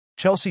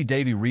Chelsy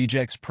Davy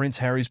rejects Prince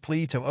Harry's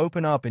plea to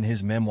open up in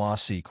his memoir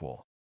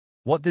sequel.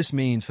 What this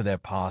means for their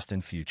past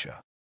and future.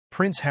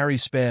 Prince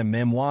Harry's spare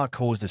memoir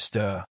caused a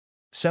stir,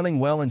 selling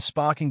well and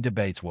sparking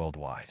debates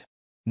worldwide.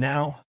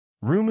 Now,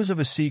 rumors of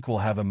a sequel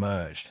have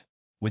emerged,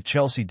 with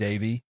Chelsy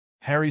Davy,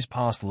 Harry's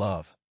past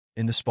love,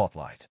 in the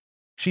spotlight.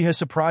 She has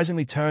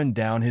surprisingly turned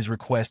down his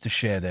request to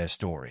share their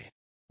story.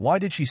 Why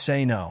did she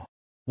say no?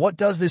 What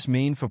does this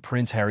mean for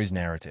Prince Harry's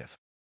narrative?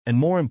 And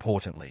more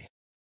importantly,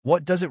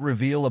 what does it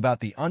reveal about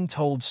the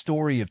untold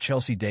story of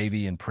Chelsy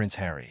Davy and Prince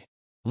Harry?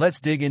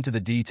 Let's dig into the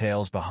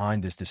details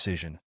behind this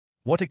decision,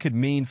 what it could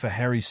mean for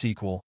Harry's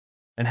sequel,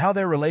 and how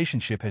their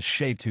relationship has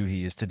shaped who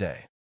he is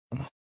today.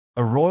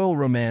 A royal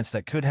romance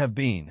that could have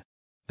been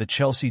the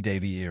Chelsy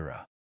Davy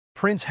era.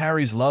 Prince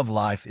Harry's love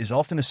life is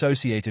often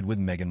associated with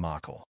Meghan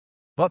Markle.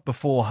 But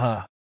before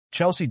her,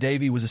 Chelsy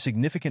Davy was a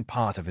significant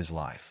part of his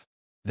life.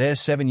 Their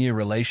 7-year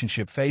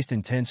relationship faced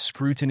intense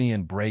scrutiny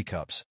and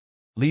breakups,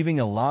 leaving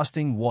a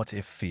lasting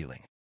what-if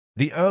feeling.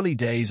 The early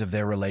days of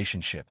their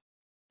relationship.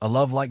 A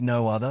love like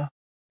no other.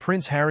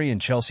 Prince Harry and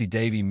Chelsy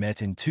Davy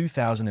met in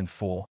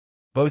 2004,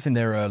 both in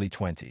their early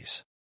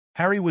 20s.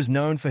 Harry was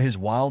known for his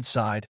wild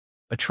side,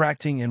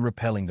 attracting and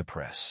repelling the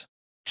press.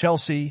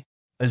 Chelsy,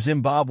 a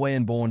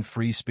Zimbabwean-born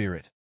free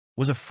spirit,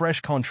 was a fresh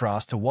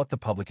contrast to what the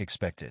public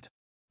expected.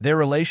 Their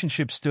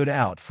relationship stood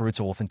out for its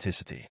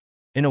authenticity.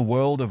 In a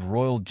world of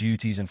royal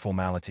duties and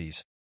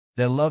formalities,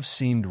 their love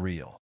seemed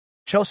real.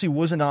 Chelsy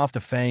wasn't after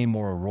fame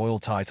or a royal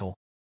title,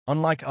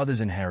 unlike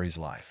others in Harry's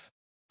life.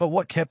 But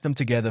what kept them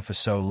together for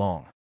so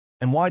long?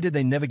 And why did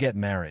they never get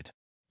married?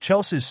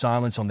 Chelsy's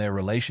silence on their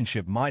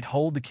relationship might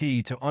hold the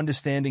key to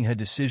understanding her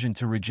decision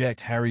to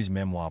reject Harry's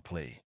memoir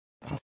plea.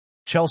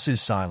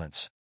 Chelsy's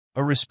silence.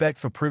 A respect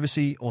for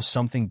privacy or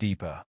something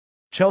deeper?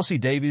 Chelsy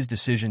Davy's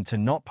decision to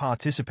not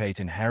participate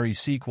in Harry's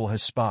sequel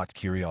has sparked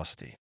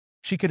curiosity.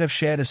 She could have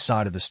shared a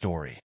side of the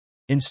story.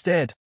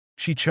 Instead,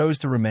 she chose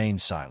to remain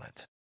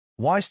silent.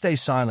 Why stay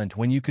silent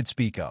when you could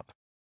speak up?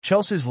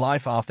 Chelsy's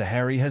life after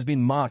Harry has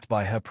been marked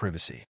by her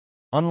privacy.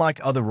 Unlike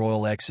other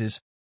royal exes,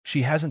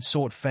 she hasn't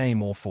sought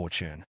fame or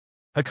fortune.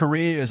 Her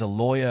career as a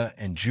lawyer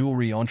and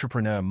jewelry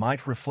entrepreneur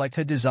might reflect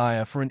her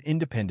desire for an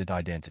independent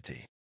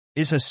identity.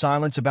 Is her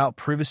silence about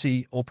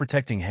privacy or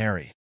protecting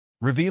Harry?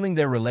 Revealing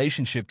their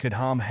relationship could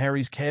harm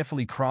Harry's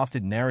carefully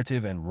crafted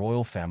narrative and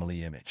royal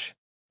family image.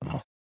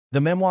 The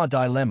memoir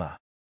dilemma.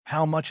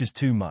 How much is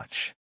too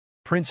much?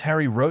 Prince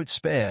Harry wrote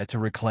Spare to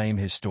reclaim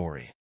his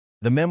story.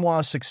 The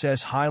memoir's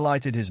success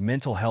highlighted his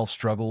mental health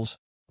struggles,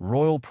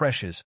 royal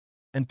pressures,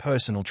 and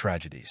personal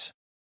tragedies.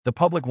 The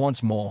public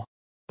wants more,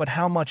 but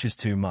how much is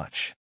too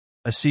much?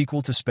 A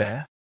sequel to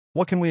Spare?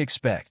 What can we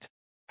expect?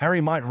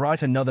 Harry might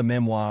write another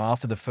memoir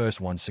after the first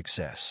one's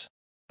success.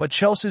 But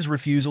Chelsy's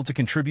refusal to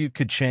contribute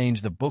could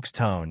change the book's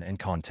tone and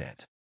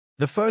content.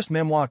 The first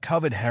memoir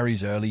covered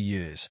Harry's early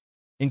years,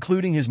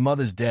 including his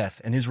mother's death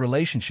and his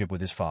relationship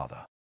with his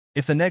father.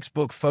 If the next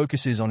book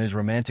focuses on his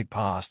romantic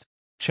past,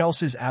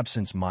 Chelsy's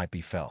absence might be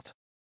felt.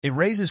 It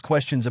raises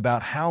questions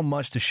about how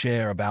much to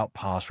share about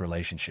past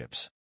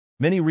relationships.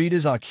 Many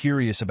readers are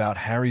curious about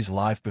Harry's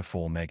life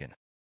before Meghan.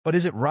 But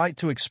is it right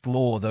to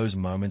explore those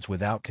moments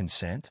without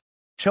consent?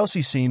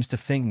 Chelsy seems to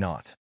think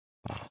not.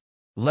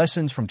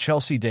 Lessons from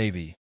Chelsy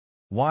Davy.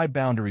 Why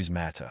boundaries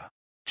matter.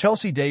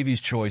 Chelsy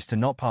Davy's choice to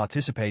not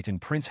participate in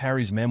Prince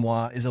Harry's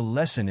memoir is a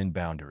lesson in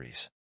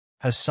boundaries.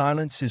 Her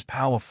silence is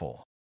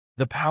powerful.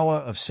 The power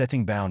of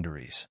setting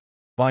boundaries.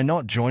 By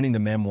not joining the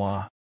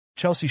memoir,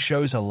 Chelsy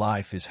shows her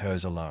life is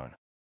hers alone.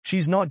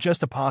 She's not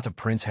just a part of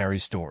Prince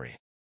Harry's story.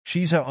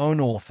 She's her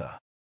own author.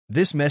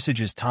 This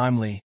message is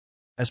timely,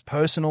 as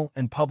personal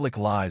and public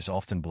lives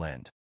often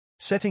blend.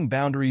 Setting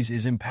boundaries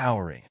is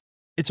empowering.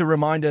 It's a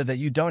reminder that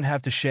you don't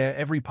have to share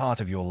every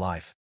part of your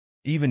life,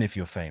 even if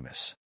you're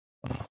famous.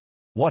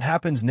 What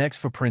happens next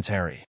for Prince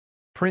Harry?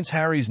 Prince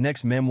Harry's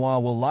next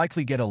memoir will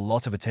likely get a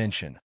lot of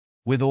attention,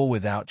 with or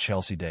without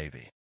Chelsy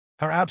Davy.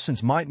 Her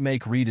absence might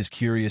make readers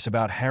curious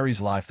about Harry's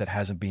life that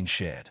hasn't been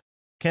shared.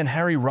 Can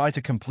Harry write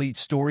a complete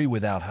story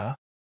without her?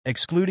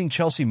 Excluding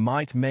Chelsy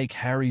might make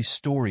Harry's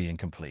story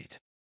incomplete.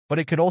 But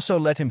it could also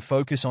let him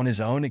focus on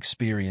his own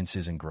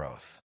experiences and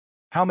growth.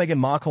 How Meghan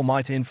Markle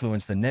might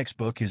influence the next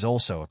book is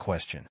also a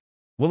question.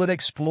 Will it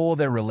explore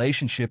their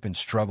relationship and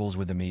struggles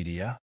with the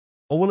media?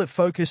 Or will it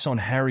focus on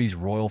Harry's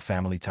royal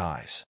family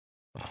ties?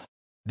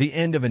 The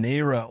end of an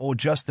era or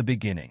just the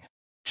beginning?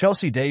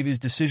 Chelsy Davy's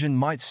decision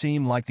might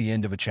seem like the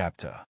end of a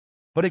chapter,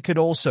 but it could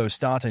also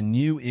start a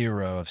new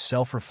era of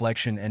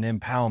self-reflection and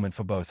empowerment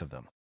for both of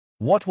them.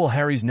 What will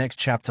Harry's next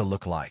chapter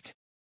look like?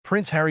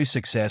 Prince Harry's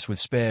success with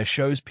Spare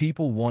shows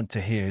people want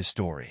to hear his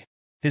story.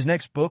 His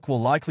next book will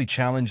likely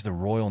challenge the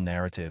royal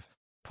narrative,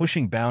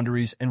 pushing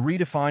boundaries and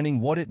redefining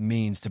what it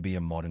means to be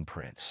a modern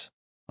prince.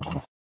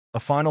 A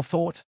final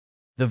thought?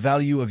 The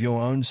value of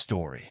your own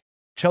story.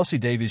 Chelsy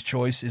Davy's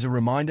choice is a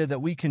reminder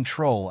that we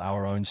control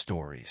our own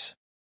stories.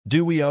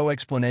 Do we owe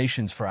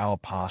explanations for our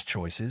past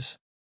choices?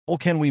 Or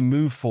can we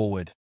move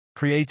forward,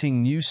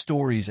 creating new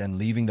stories and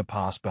leaving the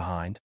past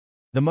behind?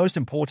 The most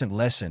important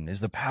lesson is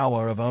the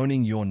power of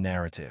owning your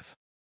narrative.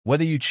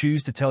 Whether you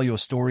choose to tell your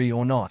story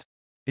or not,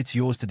 it's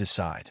yours to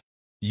decide.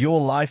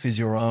 Your life is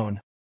your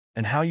own,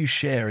 and how you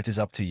share it is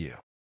up to you.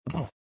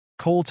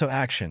 Call to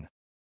action.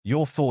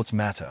 Your thoughts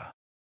matter.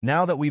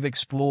 Now that we've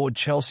explored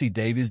Chelsy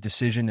Davy's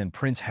decision and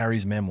Prince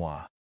Harry's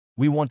memoir,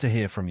 we want to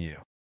hear from you.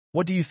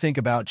 What do you think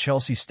about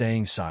Chelsy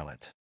staying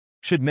silent?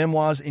 Should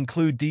memoirs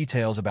include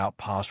details about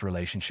past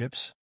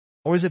relationships?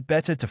 Or is it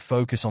better to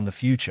focus on the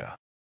future?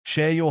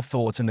 Share your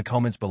thoughts in the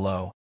comments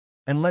below,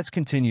 and let's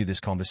continue this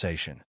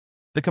conversation.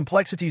 The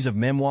complexities of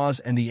memoirs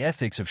and the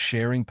ethics of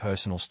sharing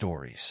personal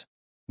stories.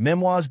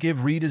 Memoirs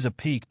give readers a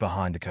peek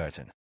behind the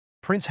curtain.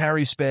 Prince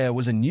Harry's spare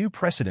was a new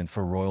precedent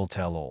for royal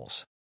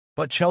tell-alls.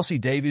 But Chelsy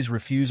Davy's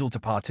refusal to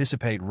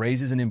participate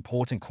raises an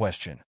important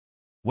question.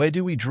 Where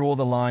do we draw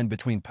the line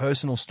between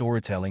personal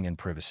storytelling and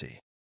privacy?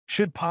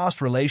 Should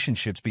past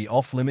relationships be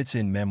off-limits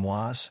in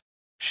memoirs?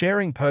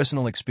 Sharing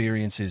personal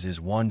experiences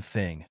is one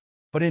thing,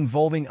 but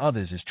involving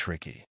others is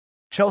tricky.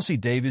 Chelsy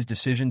Davy's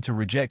decision to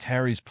reject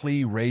Harry's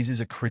plea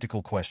raises a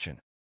critical question.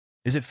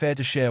 Is it fair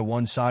to share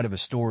one side of a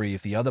story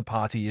if the other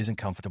party isn't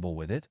comfortable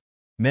with it?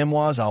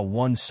 Memoirs are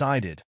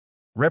one-sided,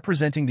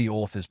 representing the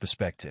author's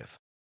perspective.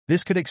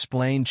 This could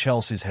explain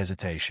Chelsy's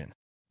hesitation.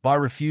 By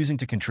refusing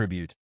to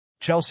contribute,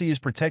 Chelsy is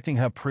protecting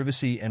her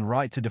privacy and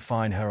right to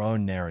define her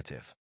own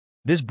narrative.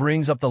 This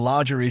brings up the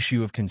larger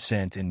issue of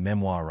consent in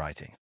memoir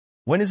writing.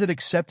 When is it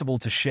acceptable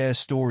to share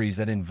stories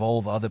that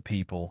involve other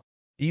people,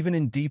 even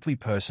in deeply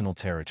personal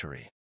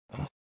territory?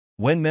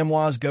 When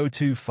memoirs go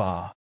too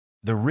far,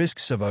 the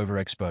risks of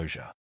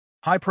overexposure.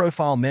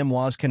 High-profile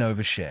memoirs can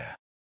overshare.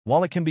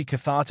 While it can be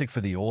cathartic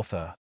for the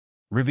author,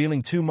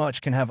 revealing too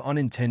much can have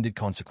unintended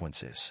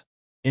consequences.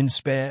 In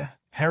Spare,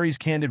 Harry's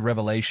candid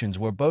revelations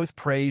were both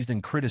praised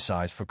and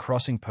criticized for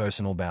crossing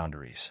personal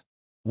boundaries.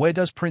 Where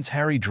does Prince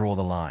Harry draw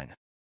the line?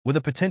 With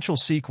a potential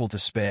sequel to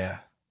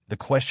Spare, the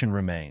question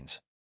remains,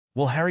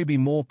 will Harry be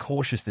more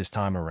cautious this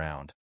time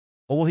around,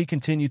 or will he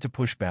continue to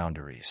push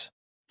boundaries?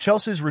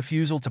 Chelsy's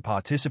refusal to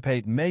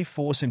participate may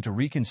force him to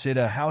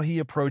reconsider how he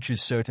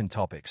approaches certain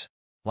topics,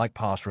 like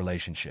past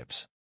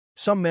relationships.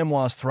 Some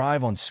memoirs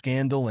thrive on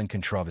scandal and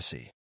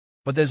controversy,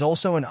 but there's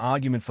also an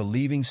argument for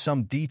leaving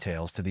some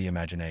details to the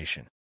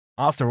imagination.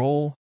 After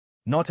all,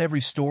 not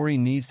every story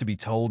needs to be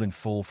told in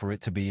full for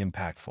it to be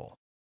impactful.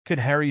 Could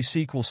Harry's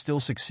sequel still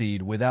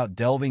succeed without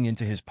delving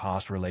into his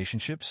past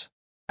relationships?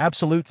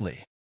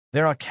 Absolutely.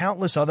 There are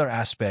countless other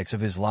aspects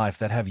of his life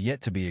that have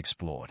yet to be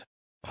explored.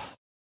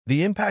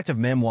 The impact of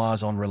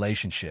memoirs on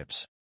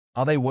relationships.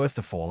 Are they worth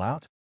the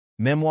fallout?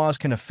 Memoirs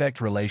can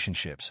affect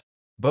relationships,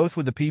 both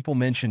with the people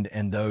mentioned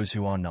and those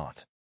who are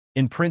not.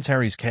 In Prince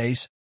Harry's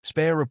case,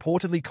 Spare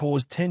reportedly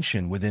caused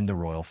tension within the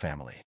royal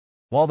family.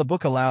 While the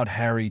book allowed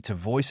Harry to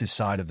voice his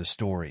side of the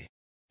story,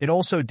 it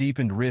also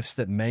deepened rifts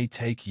that may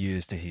take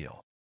years to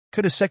heal.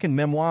 Could a second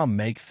memoir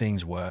make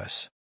things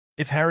worse?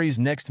 If Harry's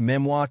next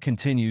memoir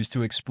continues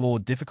to explore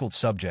difficult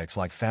subjects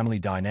like family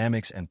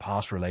dynamics and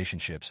past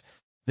relationships,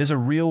 there's a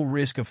real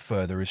risk of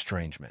further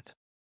estrangement.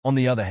 On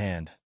the other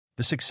hand,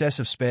 the success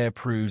of Spare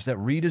proves that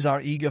readers are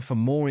eager for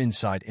more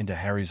insight into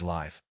Harry's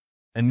life,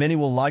 and many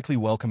will likely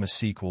welcome a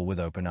sequel with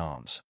open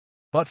arms.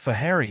 But for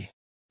Harry,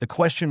 the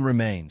question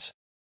remains,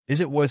 is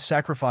it worth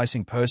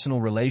sacrificing personal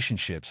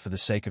relationships for the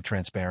sake of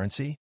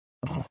transparency?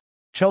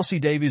 Chelsy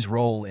Davy's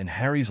role in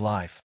Harry's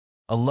life,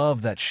 a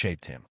love that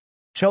shaped him.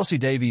 Chelsy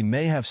Davy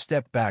may have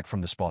stepped back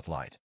from the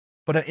spotlight,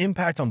 but her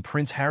impact on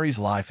Prince Harry's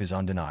life is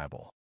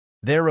undeniable.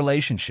 Their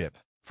relationship,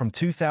 from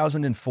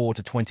 2004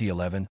 to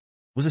 2011,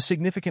 was a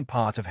significant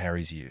part of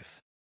Harry's youth.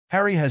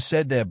 Harry has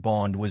said their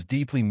bond was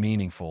deeply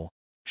meaningful,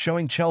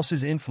 showing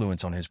Chelsy's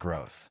influence on his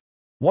growth.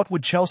 What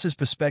would Chelsy's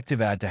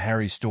perspective add to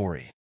Harry's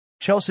story?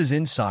 Chelsy's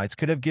insights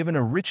could have given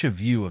a richer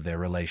view of their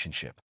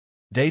relationship.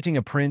 Dating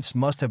a prince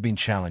must have been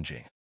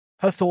challenging.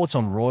 Her thoughts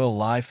on royal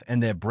life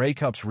and their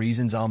breakup's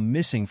reasons are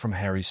missing from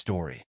Harry's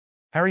story.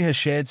 Harry has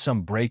shared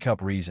some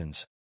breakup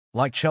reasons,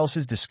 like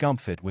Chelsy's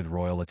discomfort with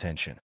royal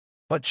attention.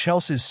 But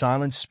Chelsy's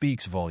silence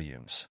speaks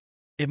volumes.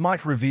 It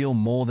might reveal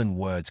more than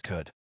words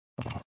could.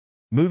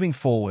 Moving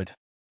forward,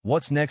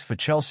 what's next for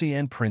Chelsy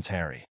and Prince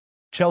Harry?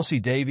 Chelsy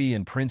Davy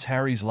and Prince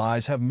Harry's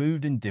lives have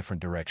moved in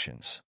different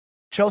directions.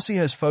 Chelsy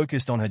has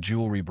focused on her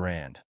jewelry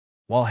brand,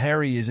 while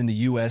Harry is in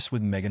the US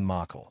with Meghan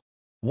Markle.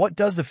 What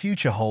does the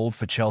future hold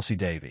for Chelsy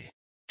Davy?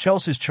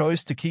 Chelsy's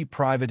choice to keep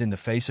private in the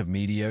face of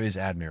media is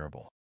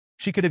admirable.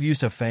 She could have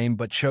used her fame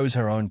but chose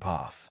her own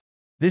path.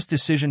 This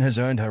decision has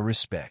earned her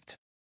respect.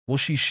 Will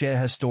she share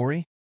her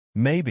story?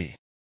 Maybe.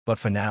 But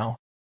for now,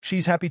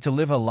 she's happy to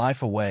live her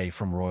life away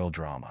from royal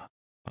drama.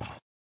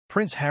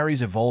 Prince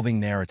Harry's evolving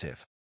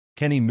narrative.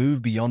 Can he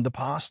move beyond the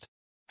past?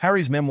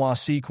 Harry's memoir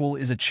sequel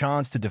is a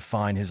chance to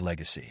define his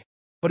legacy.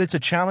 But it's a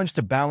challenge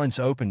to balance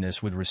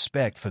openness with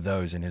respect for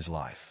those in his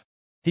life.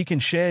 He can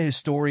share his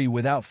story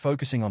without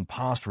focusing on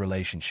past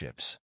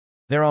relationships.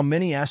 There are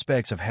many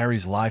aspects of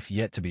Harry's life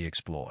yet to be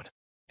explored.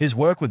 His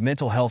work with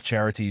mental health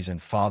charities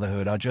and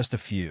fatherhood are just a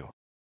few.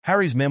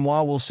 Harry's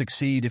memoir will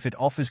succeed if it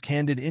offers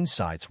candid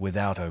insights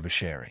without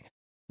oversharing.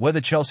 Whether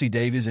Chelsy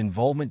Davy's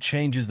involvement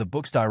changes the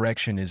book's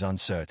direction is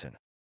uncertain.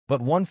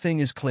 But one thing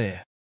is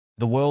clear.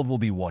 The world will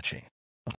be watching.